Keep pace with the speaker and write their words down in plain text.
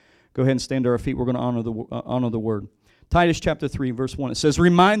go ahead and stand to our feet. We're going to honor the word. Titus chapter 3, verse 1. It says,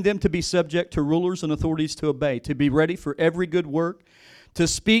 "Remind them to be subject to rulers and authorities, to obey, to be ready for every good work, to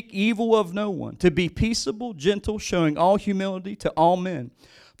speak evil of no one, to be peaceable, gentle, showing all humility to all men.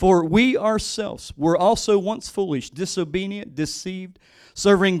 For we ourselves were also once foolish, disobedient, deceived,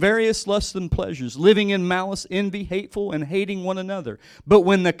 serving various lusts and pleasures, living in malice, envy, hateful, and hating one another. But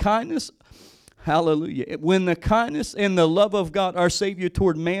when the kindness when the kindness and the love of God our Savior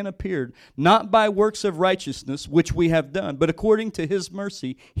toward man appeared, not by works of righteousness which we have done, but according to His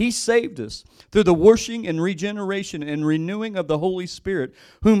mercy, He saved us through the washing and regeneration and renewing of the Holy Spirit,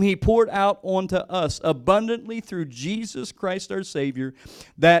 whom He poured out onto us abundantly through Jesus Christ our Savior,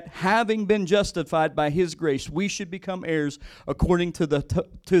 that having been justified by His grace, we should become heirs according to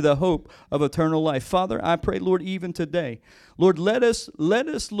the hope of eternal life." Father, I pray, Lord, even today, Lord, let us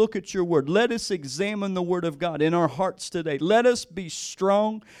look at your word. Let us examine the word of God in our hearts today. Let us be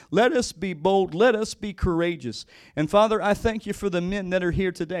strong. Let us be bold. Let us be courageous. And Father, I thank you for the men that are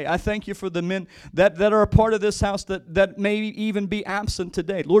here today. I thank you for the men that are a part of this house that may even be absent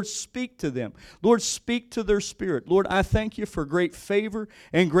today. Lord, speak to them. Lord, speak to their spirit. Lord, I thank you for great favor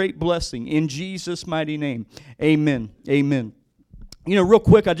and great blessing. In Jesus' mighty name, amen. Amen. You know, real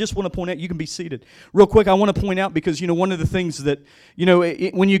quick, I just want to point out, you can be seated. Real quick, I want to point out, because, one of the things that,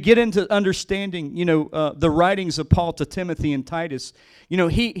 when you get into understanding, the writings of Paul to Timothy and Titus,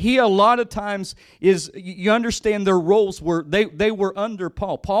 he a lot of times you understand their roles were, they were under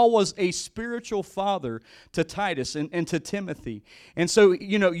Paul. Paul was a spiritual father to Titus and to Timothy. And so,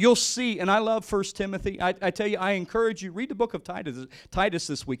 you'll see, and I love 1 Timothy. I tell you, I encourage you, read the book of Titus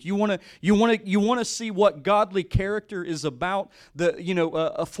this week. You want to see what godly character is about,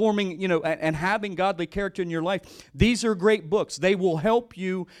 forming, and having godly character in your life. These are great books. They will help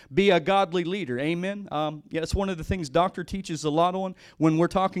you be a godly leader. Amen. It's one of the things Doctor teaches a lot on when we're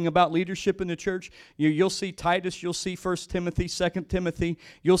talking about leadership in the church. You'll see Titus, you'll see 1 Timothy, 2 Timothy.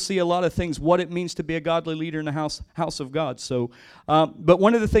 You'll see a lot of things, what it means to be a godly leader in the house of God. So, but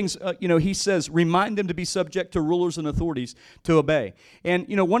one of the things, he says, remind them to be subject to rulers and authorities, to obey. And,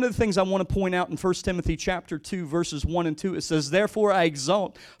 one of the things I want to point out in 1 Timothy chapter 2, verses 1 and 2, it says, "Therefore I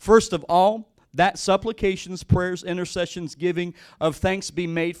exalt, first of all, that supplications, prayers, intercessions, giving of thanks be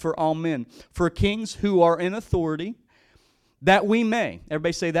made for all men, for kings who are in authority, that we may,"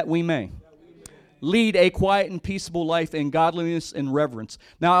 everybody say, "that we may lead a quiet and peaceable life in godliness and reverence."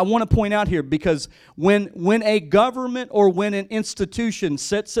 Now, I want to point out here, because when a government or when an institution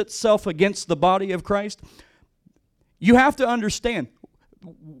sets itself against the body of Christ, you have to understand,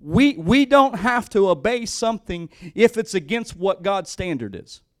 we don't have to obey something if it's against what God's standard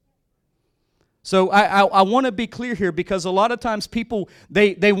is. So I want to be clear here, because a lot of times people,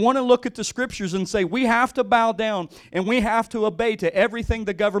 they want to look at the scriptures and say, we have to bow down and we have to obey to everything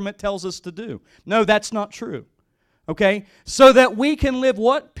the government tells us to do. No, that's not true. Okay? So that we can live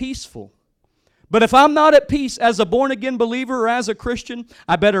what? Peaceful. But if I'm not at peace as a born-again believer or as a Christian,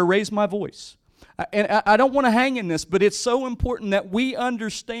 I better raise my voice. And I don't want to hang in this, but it's so important that we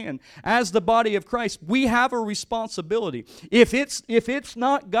understand, as the body of Christ, we have a responsibility. If it's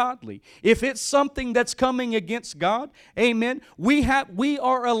not godly, if it's something that's coming against God, amen, we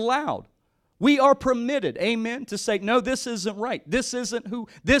are allowed, we are permitted, amen, to say, no, this isn't right. This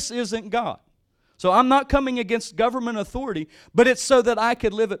isn't God. So I'm not coming against government authority, but it's so that I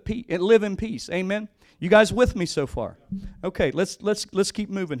could live in peace. Amen. You guys with me so far? Okay, let's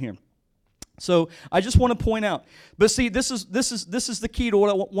keep moving here. So I just want to point out, but see, this is the key to what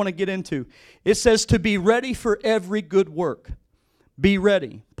I want to get into. It says to be ready for every good work. Be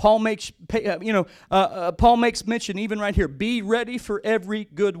ready. Paul makes mention even right here. Be ready for every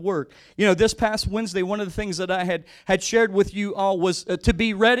good work. This past Wednesday, one of the things that I had shared with you all was to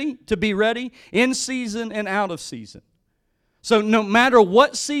be ready in season and out of season. So no matter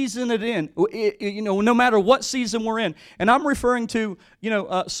what season no matter what season we're in, and I'm referring to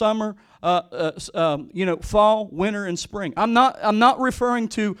summer, fall, winter, and spring. I'm not referring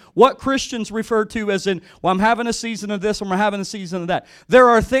to what Christians refer to as in, well, I'm having a season of this or I'm having a season of that. There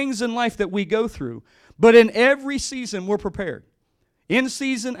are things in life that we go through, but in every season we're prepared. In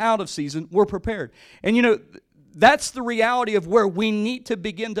season, out of season, we're prepared. And that's the reality of where we need to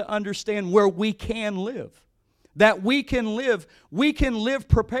begin to understand where we can live. That we can live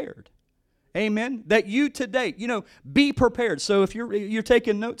prepared. Amen. That you today, be prepared. So if you're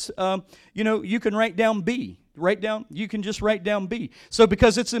taking notes, you can write down B. You can just write down B. So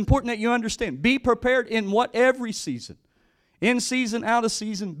because it's important that you understand, be prepared in every season. In season, out of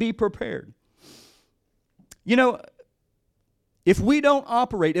season, be prepared. If we don't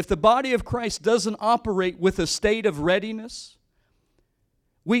operate, if the body of Christ doesn't operate with a state of readiness,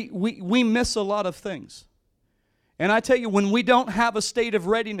 we miss a lot of things. And I tell you, when we don't have a state of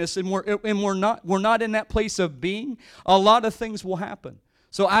readiness and we're not in that place of being, a lot of things will happen.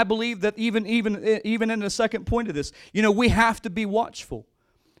 So I believe that even in the second point of this, we have to be watchful.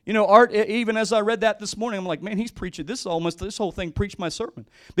 Art, even as I read that this morning, I'm like, man, he's preaching. This whole thing preached my sermon.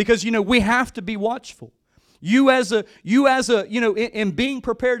 Because, we have to be watchful. You as a, in being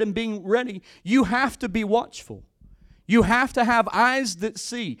prepared and being ready, you have to be watchful. You have to have eyes that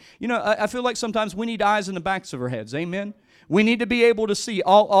see. I feel like sometimes we need eyes in the backs of our heads. Amen? We need to be able to see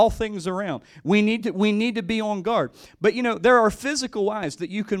all things around. We need to be on guard. But there are physical eyes that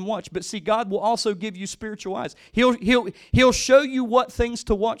you can watch. But see, God will also give you spiritual eyes. He'll show you what things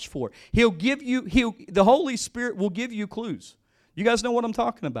to watch for. The Holy Spirit will give you clues. You guys know what I'm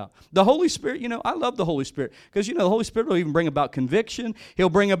talking about. The Holy Spirit, I love the Holy Spirit because, the Holy Spirit will even bring about conviction. He'll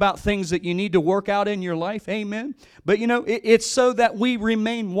bring about things that you need to work out in your life. Amen. But, it's so that we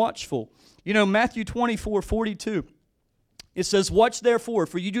remain watchful. Matthew 24:42, it says, watch therefore,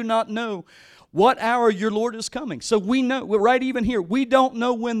 for you do not know what hour your Lord is coming. So we know, right even here, we don't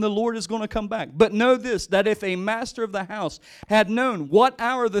know when the Lord is going to come back. But know this, that if a master of the house had known what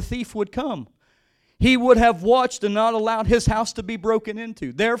hour the thief would come, he would have watched and not allowed his house to be broken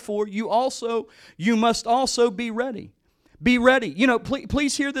into. Therefore, you must also be ready. Be ready.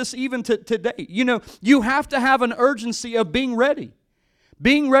 Please hear this even today. You have to have an urgency of being ready.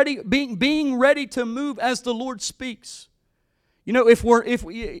 Being ready to move as the Lord speaks. I'm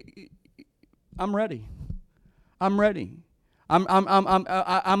ready. I'm ready.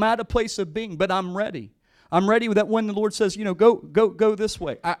 I'm at a place of being, but I'm ready. I'm ready that when the Lord says, go this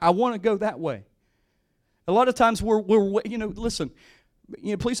way. I want to go that way. A lot of times listen,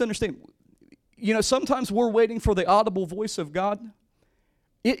 please understand, sometimes we're waiting for the audible voice of God.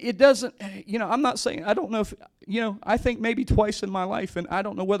 It doesn't, I'm not saying, I don't know if, I think maybe twice in my life, and I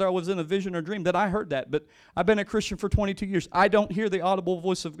don't know whether I was in a vision or dream that I heard that, but I've been a Christian for 22 years. I don't hear the audible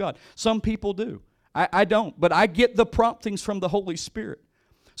voice of God. Some people do. I don't, but I get the promptings from the Holy Spirit.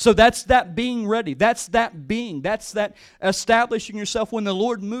 So that's that being ready. That's that being. That's that establishing yourself when the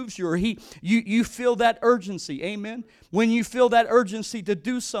Lord moves you, or you feel that urgency. Amen. When you feel that urgency to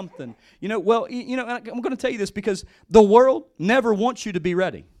do something, I'm going to tell you this because the world never wants you to be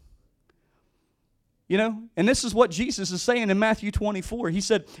ready. And this is what Jesus is saying in Matthew 24. He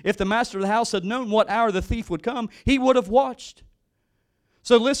said, if the master of the house had known what hour the thief would come, he would have watched.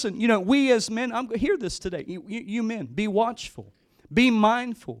 So listen, we as men, I'm going to hear this today. You men, be watchful. Be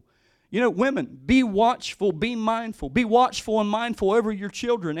mindful. Women, be watchful, be mindful. Be watchful and mindful over your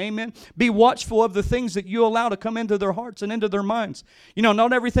children. Amen. Be watchful of the things that you allow to come into their hearts and into their minds.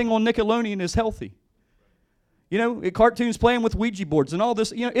 Not everything on Nickelodeon is healthy. Cartoons playing with Ouija boards and all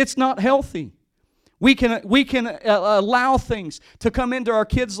this, it's not healthy. We can allow things to come into our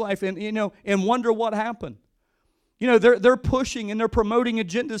kids' life and wonder what happened. They're pushing and they're promoting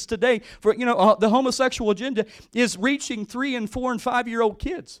agendas today for, the homosexual agenda is reaching 3 and 4 and 5-year-old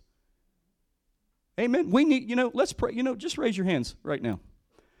kids. Amen. We need, let's pray. Just raise your hands right now.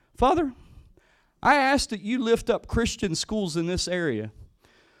 Father, I ask that you lift up Christian schools in this area.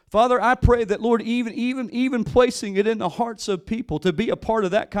 Father, I pray that, Lord, even placing it in the hearts of people to be a part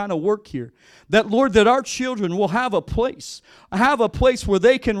of that kind of work here, that, Lord, that our children will have a place where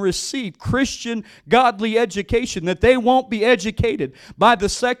they can receive Christian, godly education, that they won't be educated by the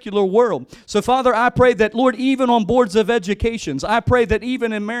secular world. So, Father, I pray that, Lord, even on boards of educations, I pray that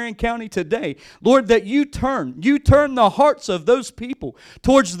even in Marion County today, Lord, that you turn the hearts of those people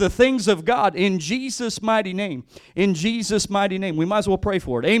towards the things of God in Jesus' mighty name. In Jesus' mighty name. We might as well pray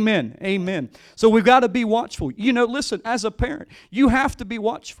for it. Amen. Amen. So we've got to be watchful. Listen, as a parent, you have to be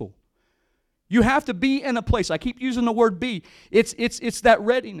watchful. You have to be in a place. I keep using the word be. It's that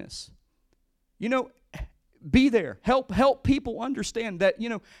readiness. Be there. Help people understand that,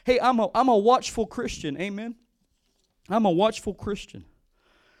 hey, I'm a watchful Christian. Amen. I'm a watchful Christian.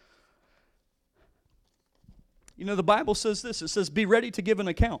 The Bible says this. It says, be ready to give an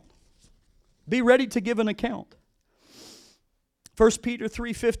account. Be ready to give an account. 1 Peter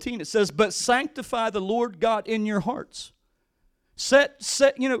 3:15, it says, but sanctify the Lord God in your hearts.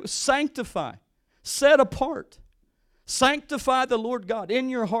 Sanctify. Set apart. Sanctify the Lord God in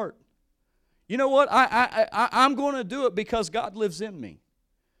your heart. You know what? I'm going to do it because God lives in me.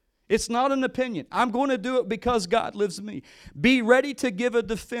 It's not an opinion. I'm going to do it because God lives in me. Be ready to give a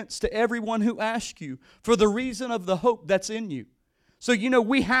defense to everyone who asks you for the reason of the hope that's in you. So,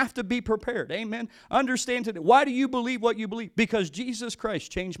 we have to be prepared. Amen. Understand today. Why do you believe what you believe? Because Jesus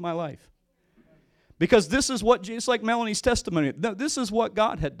Christ changed my life. Because this is what, just like Melanie's testimony, this is what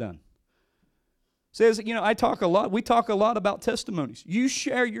God had done. Says, you know, we talk a lot about testimonies. You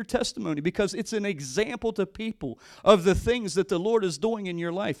share your testimony because it's an example to people of the things that the Lord is doing in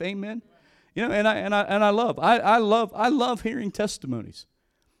your life. Amen. You know, and I love hearing testimonies.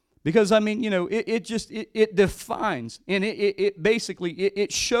 Because, I mean, you know, it defines and it basically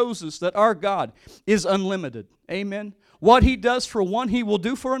shows us that our God is unlimited. Amen. What He does for one, He will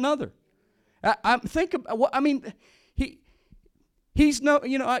do for another. He's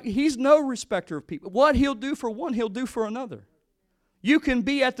no respecter of people. What He'll do for one, He'll do for another. You can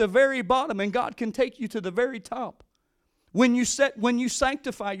be at the very bottom and God can take you to the very top. When you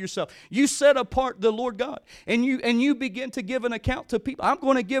sanctify yourself, you set apart the Lord God, and you begin to give an account to people. I'm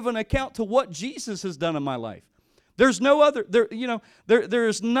going to give an account to what Jesus has done in my life. There's no other, there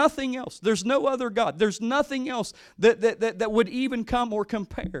is nothing else. There's no other God. There's nothing else that would even come or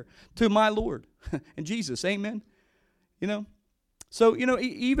compare to my Lord and Jesus. Amen. You know, so, you know,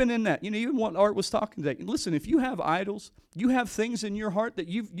 even in that, you know, even what Art was talking today. Listen, if you have idols, you have things in your heart that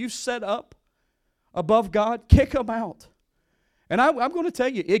you've set up above God, kick them out. And I'm going to tell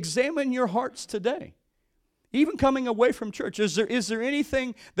you, examine your hearts today. Even coming away from church, is there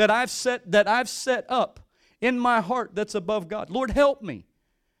anything that I've set up in my heart that's above God? Lord, help me.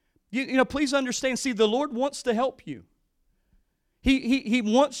 You know, please understand. See, the Lord wants to help you. He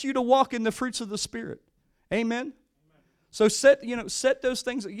wants you to walk in the fruits of the Spirit. Amen. So set those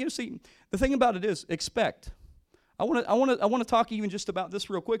things. You know, see, the thing about it is, expect. I want to talk even just about this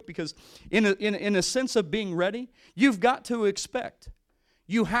real quick, because in a sense of being ready, you've got to expect.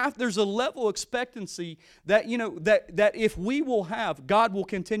 There's a level of expectancy that, you know, that if we will have, God will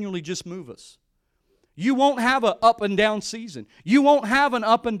continually just move us. You won't have an up and down season. You won't have an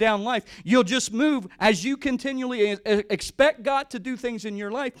up and down life. You'll just move as you continually expect God to do things in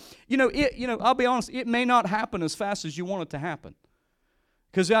your life. You know, I'll be honest, it may not happen as fast as you want it to happen.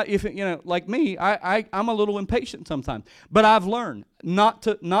 Because if you know, like me, I'm a little impatient sometimes. But I've learned not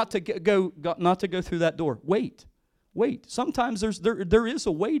to go through that door. Wait. Sometimes there is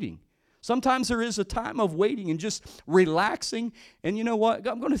a waiting. Sometimes there is a time of waiting and just relaxing. And you know what?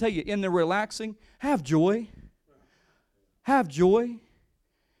 I'm going to tell you, in the relaxing, have joy. Have joy.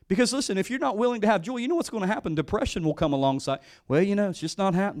 Because listen, if you're not willing to have joy, you know what's going to happen? Depression will come alongside. Well, you know, it's just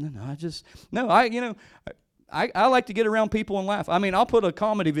not happening. I like to get around people and laugh. I mean, I'll put a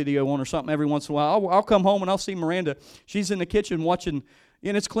comedy video on or something every once in a while. I'll come home and I'll see Miranda. She's in the kitchen watching,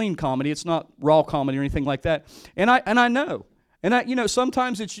 and it's clean comedy. It's not raw comedy or anything like that. And I know. And you know,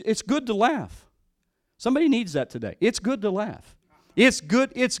 sometimes it's good to laugh. Somebody needs that today. It's good to laugh. It's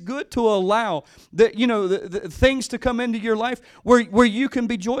good to allow the things to come into your life where you can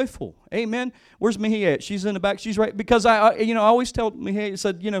be joyful. Amen. Where's Mihia at? She's in the back. She's right, because I always tell Mihia, I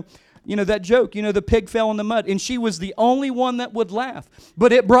said, you know, that joke, you know, the pig fell in the mud, and she was the only one that would laugh,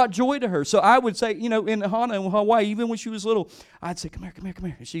 but it brought joy to her. So I would say, you know, in Hana in Hawaii, even when she was little, I'd say, come here.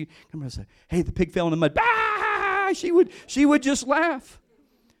 And she'd come here and say, hey, the pig fell in the mud. Ah! She would just laugh.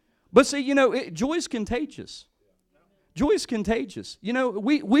 But see, you know, joy is contagious. Joy is contagious. You know,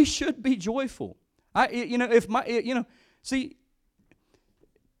 we should be joyful. Let me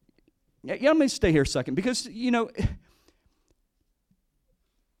stay here a second, because, you know,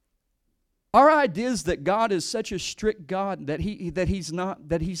 our idea is that God is such a strict God that he's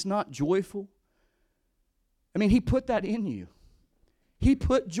not joyful. I mean, He put that in you. He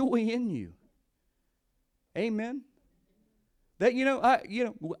put joy in you. Amen. That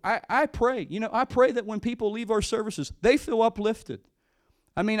I pray. You know, I pray that when people leave our services, they feel uplifted.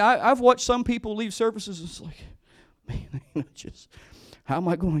 I mean, I've watched some people leave services. It's like, man, just how am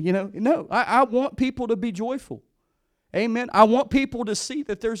I going? You know, no. I want people to be joyful. Amen. I want people to see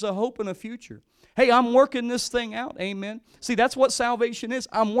that there's a hope and a future. Hey, I'm working this thing out. Amen. See, that's what salvation is.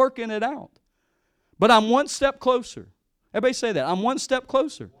 I'm working it out. But I'm one step closer. Everybody say that. I'm one step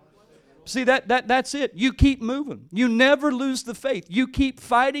closer. See, that's it. You keep moving. You never lose the faith. You keep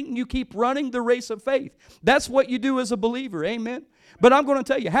fighting. You keep running the race of faith. That's what you do as a believer. Amen. But I'm going to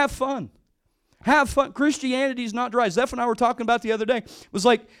tell you, have fun. Have fun. Christianity is not dry. Zeph and I were talking about the other day. It was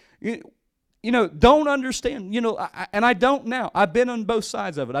like, you know, don't understand, you know, and I don't now. I've been on both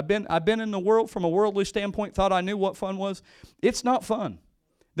sides of it. I've been in the world from a worldly standpoint, thought I knew what fun was. It's not fun.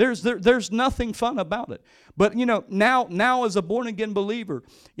 There's nothing fun about it. But, you know, now as a born-again believer,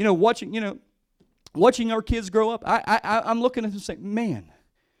 you know, watching our kids grow up, I'm looking at them and saying, man,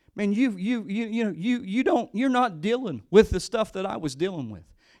 you're not dealing with the stuff that I was dealing with.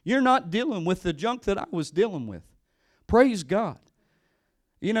 You're not dealing with the junk that I was dealing with. Praise God.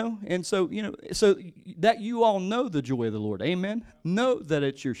 You know, and so, you know, so that you all know the joy of the Lord. Amen. Know that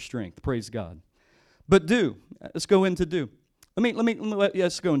it's your strength. Praise God. But let's go into do.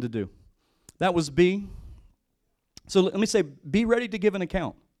 Let's go into do. That was B. So let me say, be ready to give an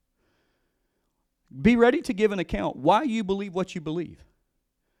account. Be ready to give an account why you believe what you believe.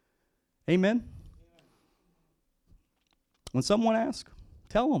 Amen? When someone asks,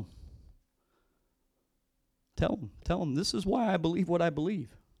 tell them. Tell them, this is why I believe what I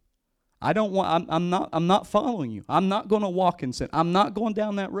believe. I'm not following you. I'm not going to walk in sin. I'm not going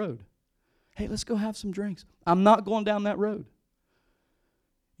down that road. Hey, let's go have some drinks. I'm not going down that road.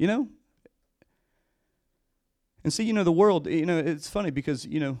 You know? And see, the world, it's funny because,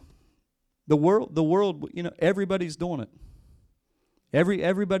 the world, everybody's doing it.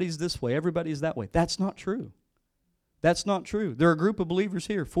 Everybody's this way, everybody's that way. That's not true. That's not true. There are a group of believers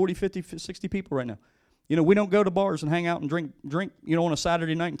here, 40, 50, 60 people right now. We don't go to bars and hang out and drink, on a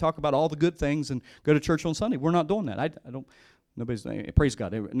Saturday night and talk about all the good things and go to church on Sunday. We're not doing that. I don't. Nobody's. Praise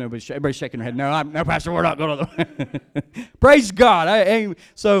God. Everybody's shaking their head. No, Pastor, we're not going to. Praise God.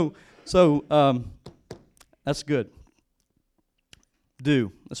 So that's good.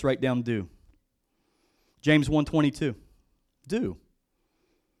 Do. Let's write down do. James 1:22. Do.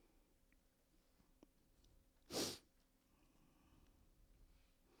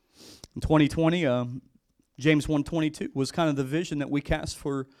 In 2020, James 1:22 was kind of the vision that we cast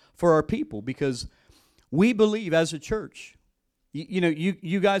for our people, because we believe as a church,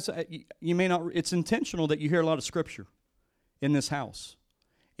 you guys, you may not, it's intentional that you hear a lot of scripture in this house.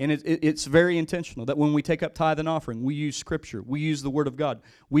 And it's very intentional that when we take up tithe and offering, we use scripture. We use the Word of God.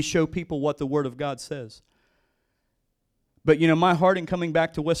 We show people what the Word of God says. But, my heart in coming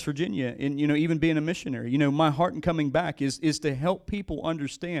back to West Virginia and, even being a missionary, my heart in coming back is to help people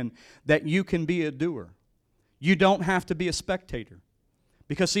understand that you can be a doer. You don't have to be a spectator.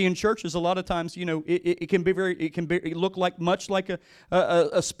 Because, see, in churches, a lot of times, it can look like much like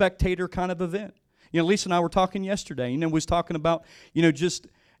a spectator kind of event. Lisa and I were talking yesterday, was talking about, just,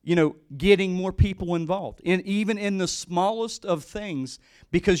 getting more people involved. And even in the smallest of things,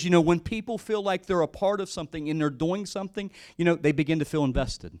 because, when people feel like they're a part of something and they're doing something, they begin to feel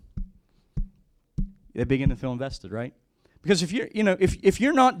invested. They begin to feel invested, right? Because if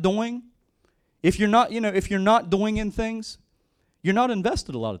you're not doing in things, you're not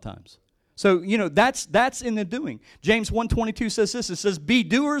invested a lot of times. So, that's in the doing. James 1:22 says this. It says, be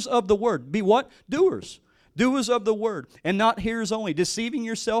doers of the word. Be what? Doers. Doers of the word, and not hearers only, deceiving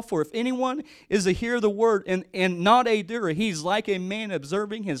yourself. For if anyone is a hearer of the word and not a doer, he's like a man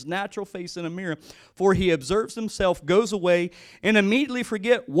observing his natural face in a mirror. For he observes himself, goes away, and immediately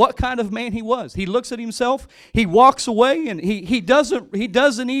forget what kind of man he was. He looks at himself, he walks away, and he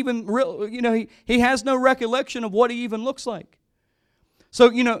doesn't even he has no recollection of what he even looks like. So,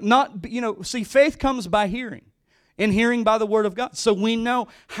 see, faith comes by hearing, and hearing by the word of God. So we know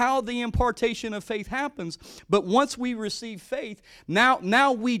how the impartation of faith happens, but once we receive faith,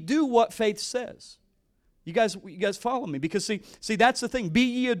 now we do what faith says. You guys follow me? Because see, that's the thing. Be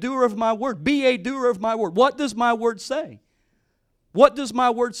ye a doer of my word. Be a doer of my word. What does my word say? What does my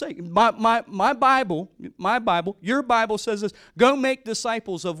word say? My Bible, your Bible says this: go make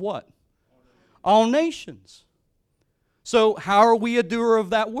disciples of what? All nations. So how are we a doer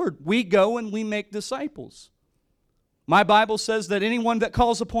of that word? We go and we make disciples. My Bible says that anyone that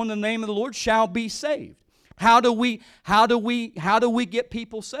calls upon the name of the Lord shall be saved. How do we get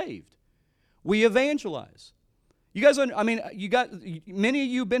people saved? We evangelize. You guys, many of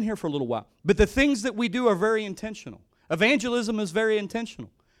you have been here for a little while, but the things that we do are very intentional. Evangelism is very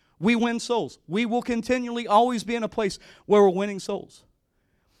intentional. We win souls. We will continually always be in a place where we're winning souls.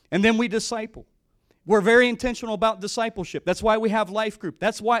 And then we disciple. We're very intentional about discipleship. That's why we have life group.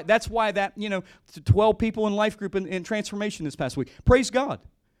 That's why 12 people in life group in transformation this past week. Praise God.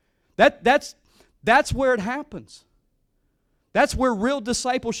 That's where it happens. That's where real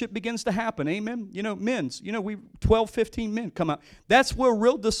discipleship begins to happen. Amen. Men's, 12, 15 men come out. That's where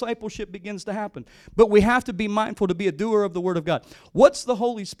real discipleship begins to happen. But we have to be mindful to be a doer of the word of God. What's the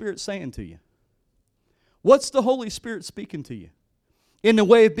Holy Spirit saying to you? What's the Holy Spirit speaking to you in the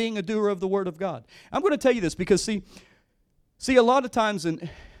way of being a doer of the word of God? I'm going to tell you this because see a lot of times, and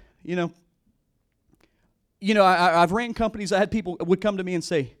I've ran companies. I had people would come to me and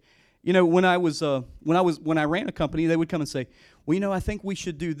say, when I ran a company, they would come and say, well, I think we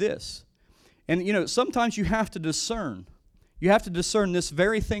should do this. And sometimes you have to discern. You have to discern this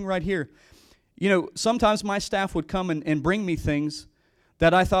very thing right here. Sometimes my staff would come and bring me things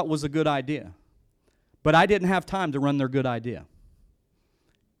that I thought was a good idea, but I didn't have time to run their good idea.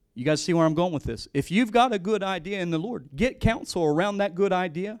 You guys see where I'm going with this? If you've got a good idea in the Lord, get counsel around that good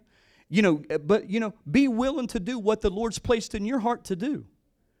idea. But be willing to do what the Lord's placed in your heart to do.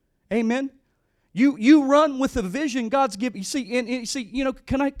 Amen. You run with the vision God's given. You see,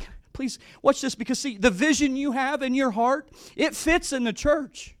 can I please watch this, because see, the vision you have in your heart, it fits in the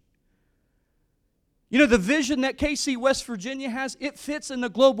church. You know, the vision that KC West Virginia has, it fits in the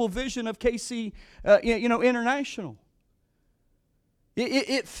global vision of KC, International.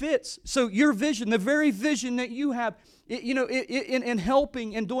 It fits. So your vision, the very vision that you have, in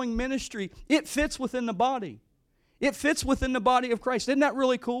helping and doing ministry, it fits within the body. It fits within the body of Christ. Isn't that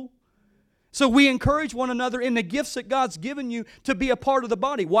really cool? So we encourage one another in the gifts that God's given you to be a part of the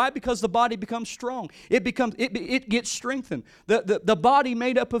body. Why? Because the body becomes strong. It gets strengthened. The body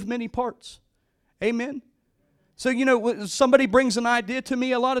made up of many parts. Amen? So, when somebody brings an idea to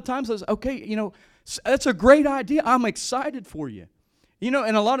me, a lot of times I say, okay, that's a great idea. I'm excited for you. And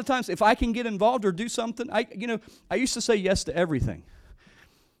a lot of times if I can get involved or do something, I used to say yes to everything.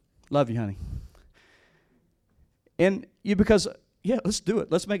 Love you, honey. And because, let's do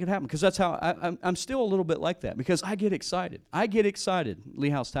it. Let's make it happen. Because that's how I'm still a little bit like that. Because I get excited. Lee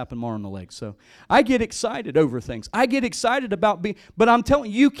House tapping Mar on the leg. So I get excited over things. I get excited about but I'm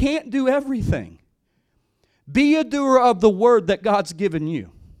telling you, you can't do everything. Be a doer of the word that God's given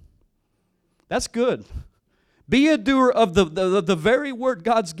you. That's good. Be a doer of the very word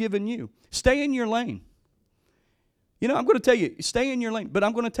God's given you. Stay in your lane. I'm going to tell you, stay in your lane. But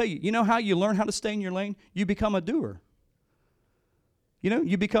I'm going to tell you, you know how you learn how to stay in your lane? You become a doer.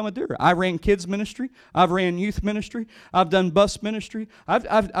 You become a doer. I ran kids ministry. I've ran youth ministry. I've done bus ministry.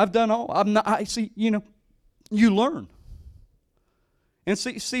 I've done all. You learn. And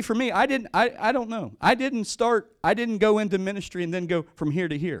see, for me, I don't know. I didn't go into ministry and then go from here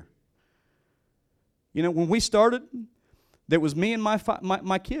to here. When we started, there was me and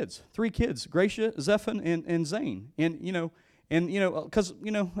my kids, 3 kids, Gracia, Zephon, and Zane. Because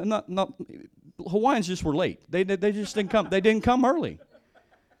not Hawaiians just were late. They just didn't come. They didn't come early.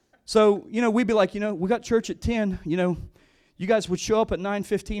 So we'd be like, we got church at 10. You guys would show up at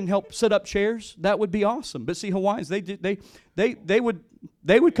 9:15 and help set up chairs. That would be awesome. But see, Hawaiians, they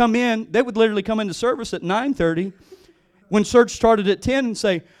would come in. They would literally come into service at 9:30 when church started at 10 and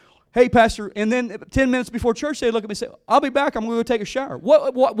say, "Hey, Pastor," and then 10 minutes before church, they'd look at me and say, "I'll be back. I'm going to go take a shower."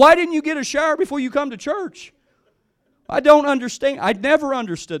 Why didn't you get a shower before you come to church? I don't understand. I never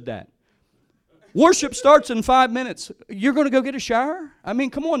understood that. Worship starts in 5 minutes. You're going to go get a shower? I mean,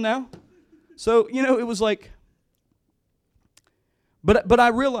 come on now. So, it was like, but I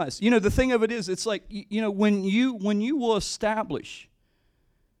realized, the thing of it is, it's like, when you will establish,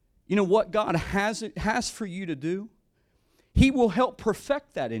 what God has for you to do, He will help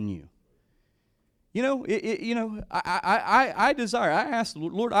perfect that in you. I desire. I asked the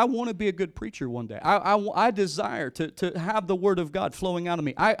Lord, I want to be a good preacher one day. I desire to have the Word of God flowing out of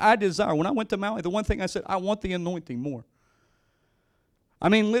me. I desire. When I went to Maui, the one thing I said, I want the anointing more. I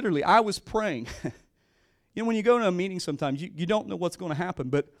mean, literally, I was praying. When you go to a meeting sometimes, you don't know what's going to happen.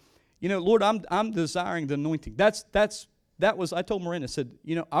 But, Lord, I'm desiring the anointing. That was, I told Miranda, I said,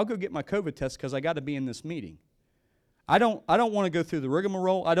 I'll go get my COVID test because I got to be in this meeting. I don't want to go through the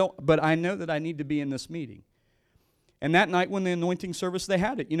rigmarole. But I know that I need to be in this meeting. And that night when the anointing service, they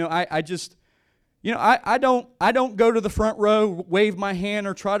had it. I don't go to the front row, wave my hand,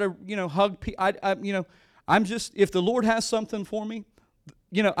 or try to, hug people. I'm just, if the Lord has something for me,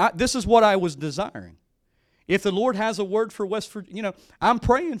 this is what I was desiring. If the Lord has a word for West Virginia, I'm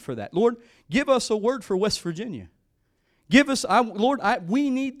praying for that. Lord, give us a word for West Virginia. Give us, I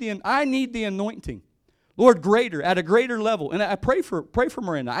need the anointing. Lord, at a greater level. And I pray for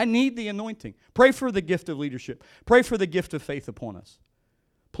Miranda. I need the anointing. Pray for the gift of leadership. Pray for the gift of faith upon us.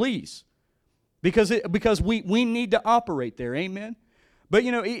 Please. Because we need to operate there. Amen. But,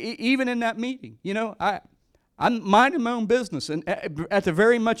 even in that meeting, I'm minding my own business. And at the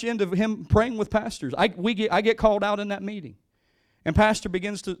very much end of him praying with pastors, I get called out in that meeting. And pastor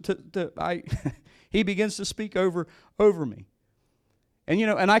begins he begins to speak over me. And,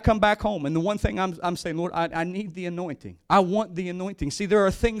 and I come back home, and the one thing I'm saying, Lord, I need the anointing. I want the anointing. See, there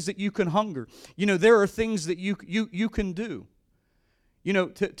are things that you can hunger. There are things that you can do,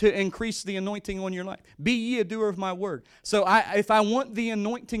 to increase the anointing on your life. Be ye a doer of my word. So if I want the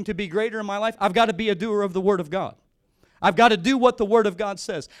anointing to be greater in my life, I've got to be a doer of the word of God. I've got to do what the word of God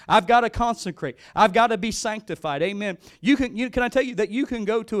says. I've got to consecrate. I've got to be sanctified. Amen. Can I tell you that you can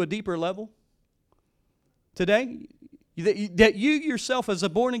go to a deeper level today? That you yourself as a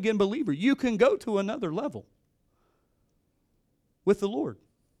born-again believer, you can go to another level with the Lord.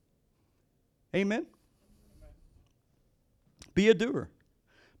 Amen? Be a doer.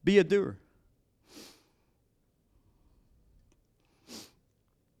 Be a doer.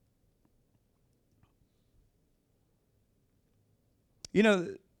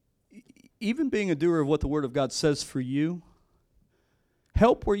 Even being a doer of what the Word of God says for you,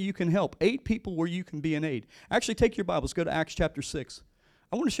 Help where you can help. Aid people where you can be an aid. Actually, take your Bibles. Go to Acts chapter 6.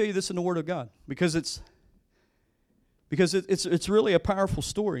 I want to show you this in the Word of God because it's really a powerful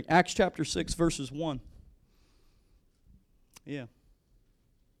story. Acts chapter 6, verses 1. Yeah.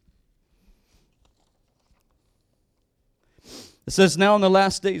 It says, now in the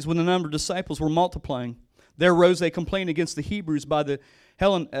last days when the number of disciples were multiplying, there arose a complaint against the Hebrews by the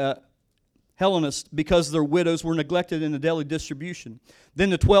Hellenists because their widows were neglected in the daily distribution. Then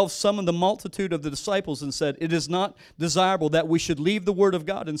the 12 summoned the multitude of the disciples and said, it is not desirable that we should leave the word of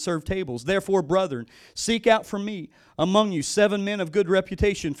God and serve tables. Therefore, brethren, seek out for me among you 7 men of good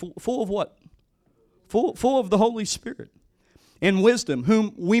reputation, full of what? Full of the Holy Spirit and wisdom,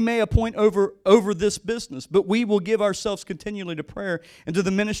 whom we may appoint over this business. But we will give ourselves continually to prayer and to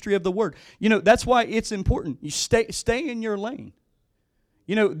the ministry of the word. You know, that's why it's important. You stay in your lane.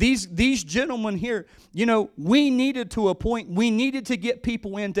 You know, these gentlemen here, you know, we needed to get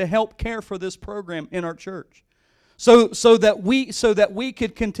people in to help care for this program in our church. So that we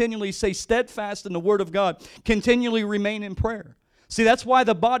could continually stay steadfast in the Word of God, continually remain in prayer. See, that's why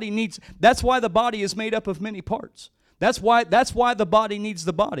the body is made up of many parts. That's why the body needs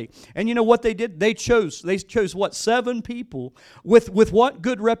the body. And you know what they did? They chose what? 7 people with what?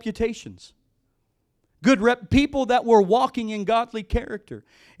 Good reputations. People that were walking in godly character.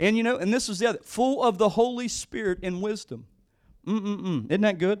 And you know, and this was the other, full of the Holy Spirit and wisdom. Isn't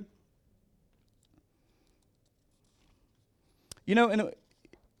that good? You know, and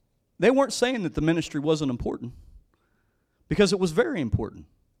they weren't saying that the ministry wasn't important, because it was very important.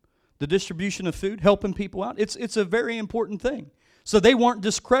 The distribution of food, helping people out, it's a very important thing. So they weren't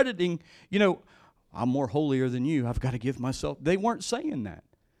discrediting, you know, I'm more holier than you, I've got to give myself. They weren't saying that.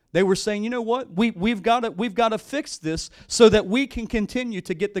 They were saying, you know what, we've got to fix this so that we can continue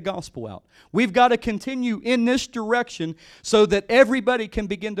to get the gospel out. We've got to continue in this direction so that everybody can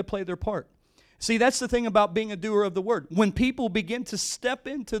begin to play their part. See, that's the thing about being a doer of the word. When people begin to step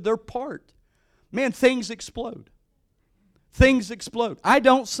into their part, man, things explode. Things explode. I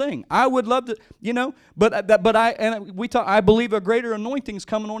don't sing. I would love to, you know, I believe a greater anointing is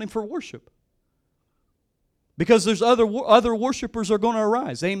coming on him for worship. Because there's other worshipers are going to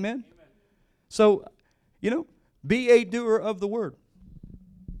arise. Amen? So, you know, be a doer of the word.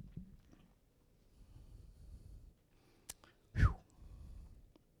 Whew.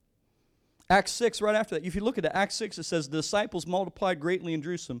 Acts 6, right after that. If you look at it, Acts 6, it says, the disciples multiplied greatly in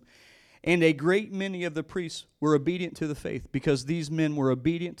Jerusalem, and a great many of the priests were obedient to the faith, because these men were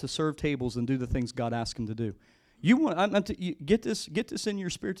obedient to serve tables and do the things God asked them to do. Get this in your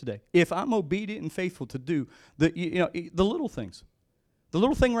spirit today. If I'm obedient and faithful to do the little things, the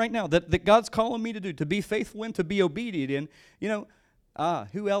little thing right now that God's calling me to do, to be faithful in, to be obedient in, you know,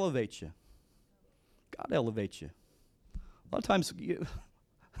 who elevates you? God elevates you.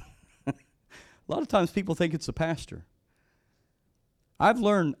 A lot of times people think it's a pastor. I've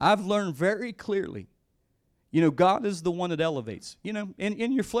learned very clearly. You know, God is the one that elevates. You know,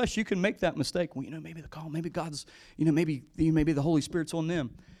 in your flesh, you can make that mistake. Well, you know, maybe the call, maybe God's, you know, maybe the Holy Spirit's on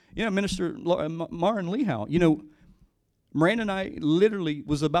them. You know, Minister Maren Lehow, you know, Miranda and I literally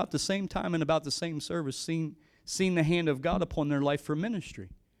was about the same time and about the same service, seeing the hand of God upon their life for ministry.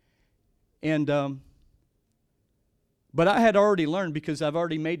 And, but I had already learned, because I've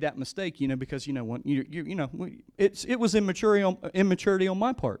already made that mistake, you know, because, you know, when it was immaturity on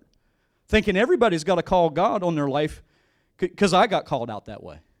my part. Thinking everybody's got to call God on their life, because I got called out that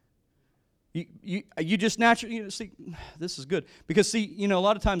way. You just naturally, you know, see, this is good. Because, see, you know, a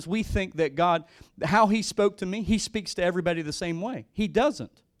lot of times we think that God, how he spoke to me, he speaks to everybody the same way. He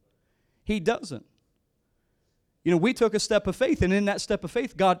doesn't. He doesn't. You know, we took a step of faith, and in that step of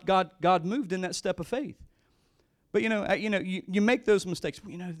faith, God moved in that step of faith. But you make those mistakes.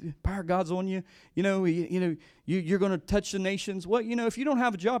 You know, the power of God's on you. You're going to touch the nations. Well, you know, if you don't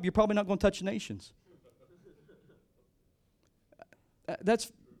have a job, you're probably not going to touch the nations.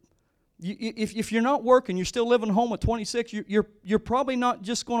 If you're not working, you're still living home at 26. You're probably not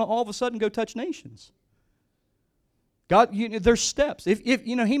just going to all of a sudden go touch nations. God, there's steps. If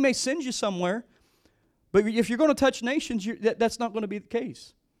you know, He may send you somewhere, but if you're going to touch nations, that's not going to be the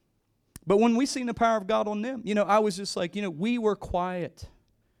case. But when we seen the power of God on them, you know, I was just like, you know, we were quiet.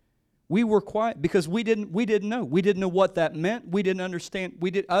 We were quiet because we didn't know. We didn't know what that meant. We didn't understand.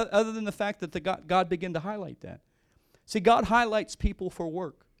 Other than the fact that God began to highlight that. See, God highlights people for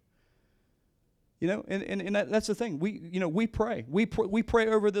work. You know, and that's the thing. We pray. We pray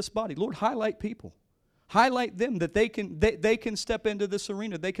over this body. Lord, highlight people. Highlight them that they can step into this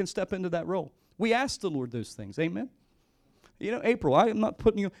arena. They can step into that role. We ask the Lord those things. Amen. You know, April, I'm not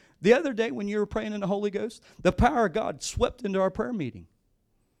putting you. The other day when you were praying in the Holy Ghost, the power of God swept into our prayer meeting.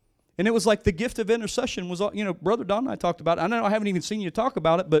 And it was like the gift of intercession was, Brother Don and I talked about it. I know I haven't even seen you talk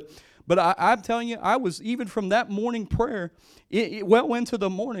about it, but I'm telling you, I was, even from that morning prayer, well into the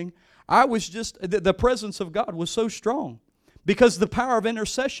morning, I was just, the presence of God was so strong. Because the power of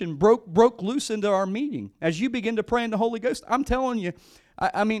intercession broke loose into our meeting. As you begin to pray in the Holy Ghost, I'm telling you,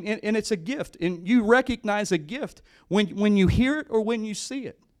 I mean, and it's a gift. And you recognize a gift when you hear it or when you see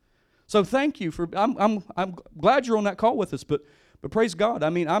it. So thank you for, I'm glad you're on that call with us, but praise God.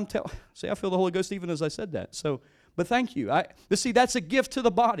 I mean, I feel the Holy Ghost even as I said that. So, but thank you. But see, that's a gift to the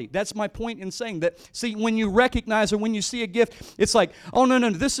body. That's my point in saying that. See, when you recognize or when you see a gift, it's like, oh,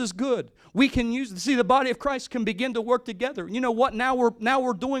 no, this is good. We can use, see, the body of Christ can begin to work together. You know what? Now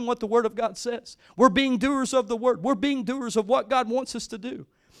we're doing what the Word of God says. We're being doers of the Word. We're being doers of what God wants us to do.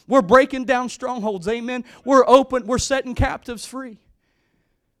 We're breaking down strongholds. Amen. We're open. We're setting captives free.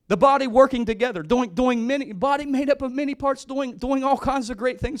 The body working together, doing many, body made up of many parts, doing all kinds of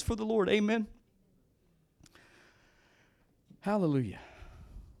great things for the Lord. Amen. Hallelujah.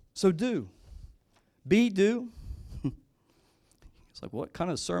 So do. Do. It's like, what kind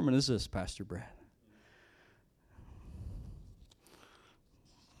of sermon is this, Pastor Brad?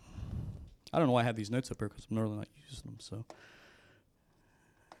 I don't know why I have these notes up here because I'm normally not using them. So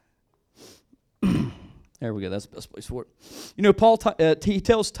there we go. That's the best place for it. You know, Paul, he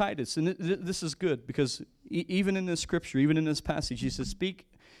tells Titus, and this is good because even in this scripture, even in this passage, he says,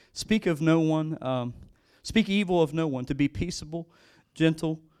 speak of no one, speak evil of no one, to be peaceable,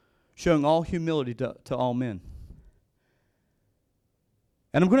 gentle, showing all humility to all men.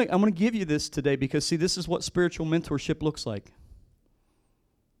 And I'm going to give you this today because, see, this is what spiritual mentorship looks like.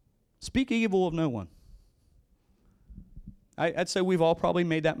 Speak evil of no one. I'd say we've all probably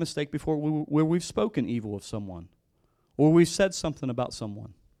made that mistake before where we've spoken evil of someone or we've said something about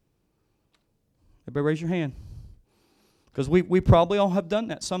someone. Everybody raise your hand. Because we probably all have done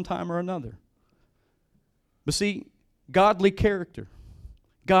that sometime or another. But see, godly character,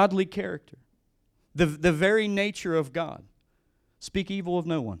 the very nature of God, speak evil of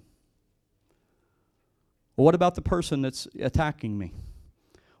no one. Well, what about the person that's attacking me?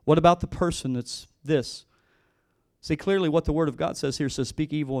 What about the person that's this? See, clearly what the Word of God says here says,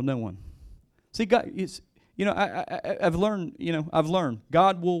 speak evil of no one. See, God, I've learned,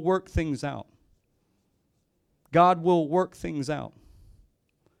 God will work things out. God will work things out.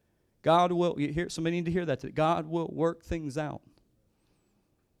 God will, somebody need to hear that today. God will work things out.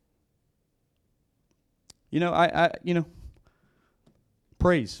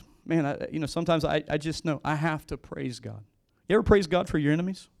 Praise. Man, sometimes I just know I have to praise God. You ever praise God for your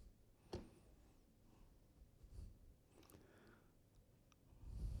enemies?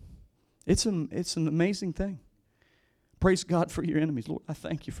 It's an amazing thing. Praise God for your enemies. Lord, I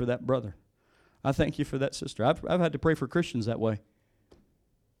thank you for that brother. I thank you for that sister. I've had to pray for Christians that way.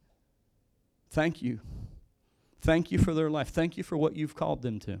 Thank you. Thank you for their life. Thank you for what you've called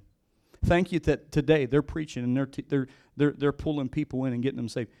them to. Thank you that today they're preaching and they're pulling people in and getting them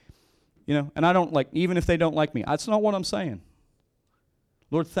saved. And I don't even if they don't like me, that's not what I'm saying.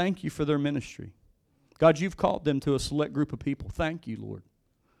 Lord, thank you for their ministry. God, you've called them to a select group of people. Thank you, Lord.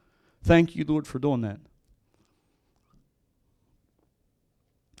 Thank you, Lord, for doing that.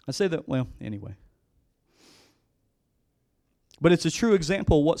 I say that, anyway. But it's a true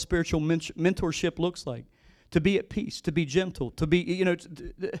example of what spiritual mentorship looks like. To be at peace, to be gentle, to be,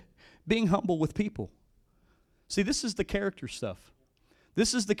 being humble with people. See, this is the character stuff.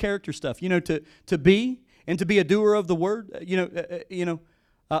 This is the character stuff. To be and to be a doer of the word,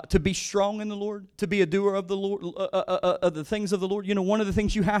 to be strong in the Lord, to be a doer of the Lord, of the things of the Lord. One of the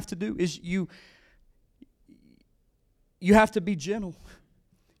things you have to do is you have to be gentle.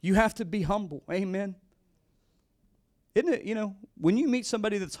 You have to be humble. Amen. Isn't it, when you meet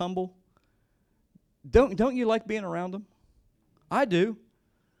somebody that's humble, don't you like being around them? I do.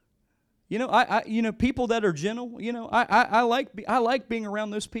 People that are gentle, I like being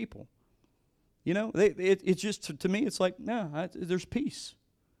around those people. It's just, to me, it's like, there's peace.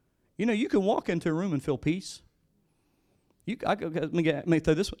 You can walk into a room and feel peace. Let me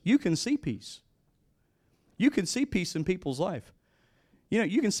throw this one. You can see peace. You can see peace in people's life.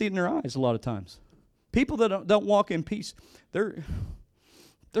 You can see it in their eyes a lot of times. People that don't walk in peace, they're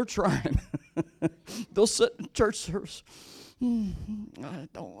trying. They'll sit in church service. I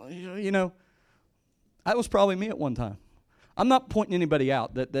don't, that was probably me at one time. I'm not pointing anybody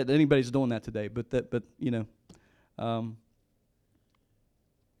out that anybody's doing that today,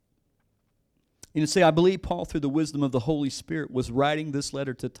 see, I believe Paul, through the wisdom of the Holy Spirit, was writing this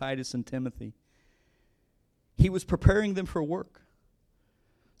letter to Titus and Timothy. He was preparing them for work.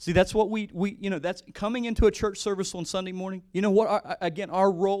 See, that's what we that's coming into a church service on Sunday morning. You know what,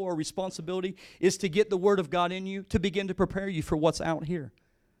 our role or responsibility is to get the Word of God in you, to begin to prepare you for what's out here.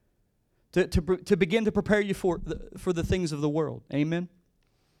 To begin to prepare you for the things of the world. Amen?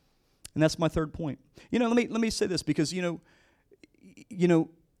 And that's my third point. Let me say this, because,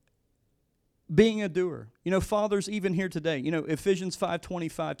 being a doer. Fathers, even here today, Ephesians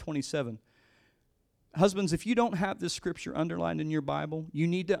 5:25-27. Husbands, if you don't have this scripture underlined in your Bible, you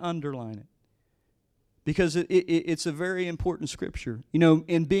need to underline it, because it's a very important scripture.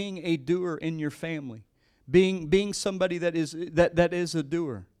 In being a doer in your family, being somebody that is a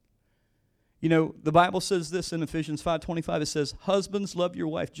doer. The Bible says this in Ephesians 5:25. It says, "Husbands, love your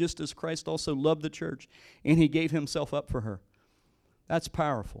wife just as Christ also loved the church, and he gave himself up for her." That's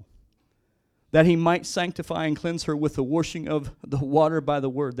powerful. That he might sanctify and cleanse her with the washing of the water by the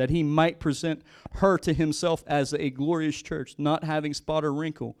word, that he might present her to himself as a glorious church, not having spot or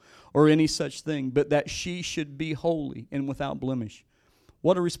wrinkle or any such thing, but that she should be holy and without blemish.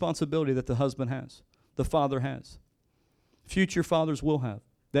 What a responsibility that the husband has, the father has. Future fathers will have.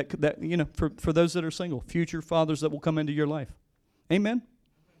 For those that are single, future fathers that will come into your life. Amen?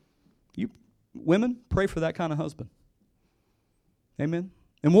 You women, pray for that kind of husband. Amen?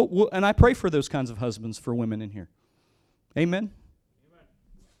 And I pray for those kinds of husbands for women in here. Amen?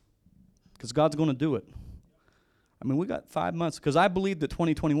 Because God's going to do it. We got 5 months, because I believe that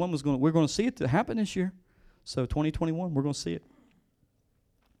 2021 we're going to see it to happen this year. So 2021, we're going to see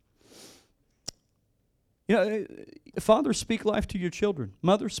it. Fathers, speak life to your children.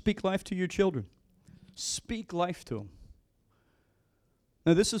 Mothers, speak life to your children. Speak life to them.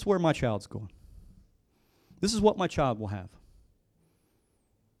 Now, this is where my child's going. This is what my child will have.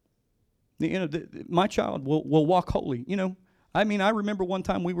 My child will walk holy. I remember one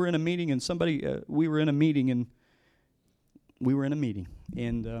time we were in a meeting, and we were in a meeting,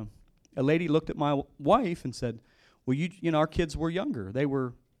 and a lady looked at my wife and said, "Well, our kids were younger. They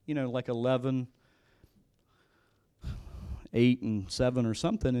were, like 11, 8, and 7 or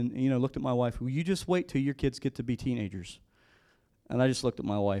something." And looked at my wife. "Well, you just wait till your kids get to be teenagers." And I just looked at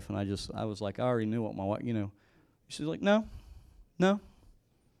my wife, and I was like, I already knew what my wife. She's like, "No.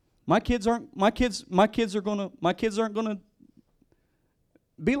 My kids aren't gonna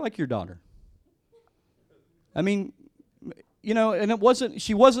be like your daughter." And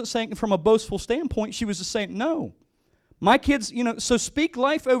she wasn't saying it from a boastful standpoint. She was just saying, "No, my kids, so speak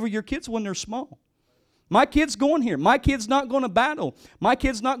life over your kids when they're small. My kid's going here. My kid's not going to battle. My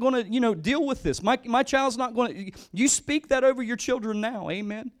kid's not going to, deal with this. My child's not going to." You speak that over your children now.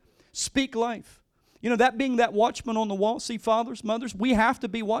 Amen. Speak life. That being that watchman on the wall. See, fathers, mothers, we have to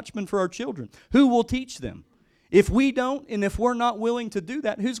be watchmen for our children. Who will teach them? If we don't, and if we're not willing to do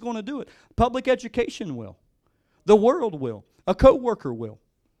that, who's going to do it? Public education will. The world will. A coworker will.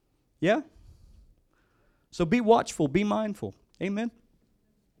 Yeah? So be watchful, be mindful. Amen?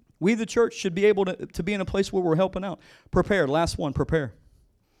 We, the church, should be able to be in a place where we're helping out. Prepare. Last one, prepare.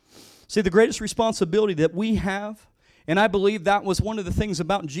 See, the greatest responsibility that we have, and I believe that was one of the things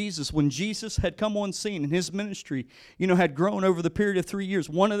about Jesus. When Jesus had come on scene and his ministry, had grown over the period of 3 years,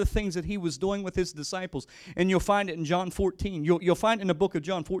 one of the things that he was doing with his disciples, and you'll find it in John 14, you'll find it in the book of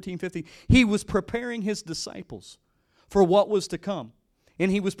John 14:50, he was preparing his disciples for what was to come.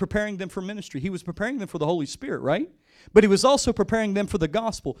 And he was preparing them for ministry. He was preparing them for the Holy Spirit, right? But he was also preparing them for the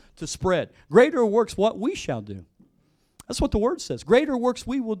gospel to spread. Greater works what we shall do. That's what the word says. Greater works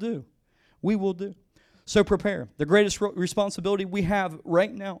we will do. We will do. So prepare. The greatest responsibility we have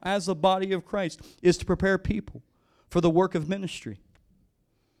right now as a body of Christ is to prepare people for the work of ministry.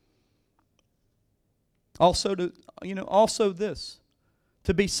 Also this,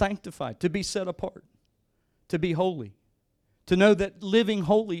 to be sanctified, to be set apart, to be holy, to know that living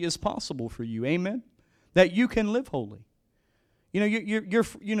holy is possible for you. Amen? That you can live holy.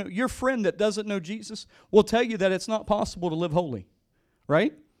 Your friend that doesn't know Jesus will tell you that it's not possible to live holy,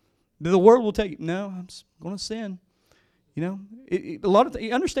 right? The world will tell you, "No, I'm going to sin." You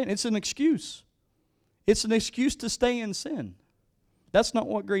understand, it's an excuse. It's an excuse to stay in sin. That's not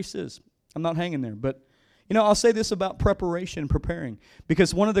what grace is. I'm not hanging there. But, I'll say this about preparation and preparing.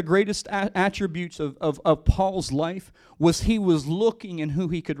 Because one of the greatest attributes of Paul's life was he was looking at who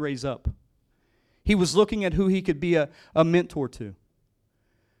he could raise up. He was looking at who he could be a mentor to.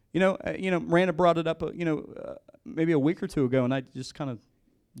 Randa brought it up, maybe a week or two ago, and I just kind of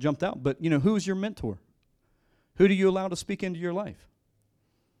jumped out. But, who's your mentor? Who do you allow to speak into your life?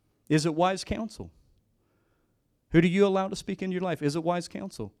 Is it wise counsel? Who do you allow to speak into your life? Is it wise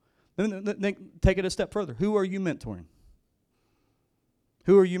counsel? Then take it a step further. Who are you mentoring?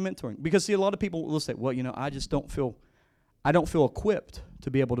 Who are you mentoring? Because, see, a lot of people will say, "Well, I just don't feel equipped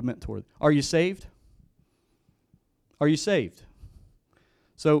to be able to mentor. Are you saved? Are you saved?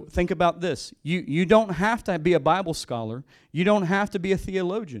 So think about this. You don't have to be a Bible scholar. You don't have to be a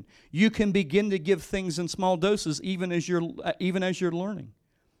theologian. You can begin to give things in small doses even as you're learning.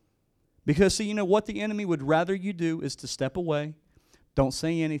 Because see, you know what the enemy would rather you do is to step away. Don't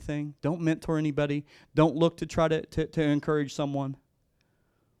say anything. Don't mentor anybody. Don't look to try to encourage someone.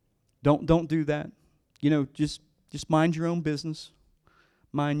 Don't do that. You know, just mind your own business.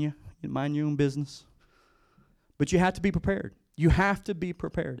 Mind your own business. But you have to be prepared. You have to be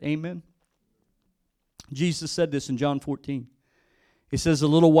prepared. Amen. Jesus said this in John 14. He says, a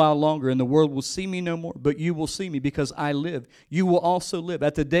little while longer, and the world will see me no more, but you will see me because I live. You will also live.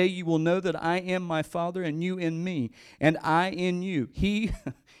 At the day you will know that I am my Father, and you in me, and I in you. He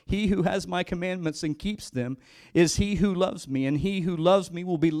who has my commandments and keeps them is he who loves me, and he who loves me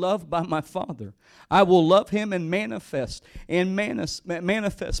will be loved by my Father. I will love him and manifest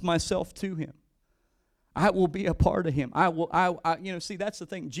myself to him. I will be a part of him. See, that's the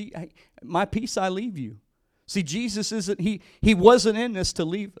thing. My peace I leave you. See, Jesus he wasn't in this to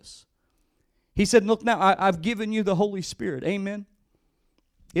leave us. He said, look now, I've given you the Holy Spirit. Amen.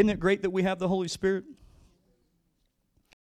 Isn't it great that we have the Holy Spirit?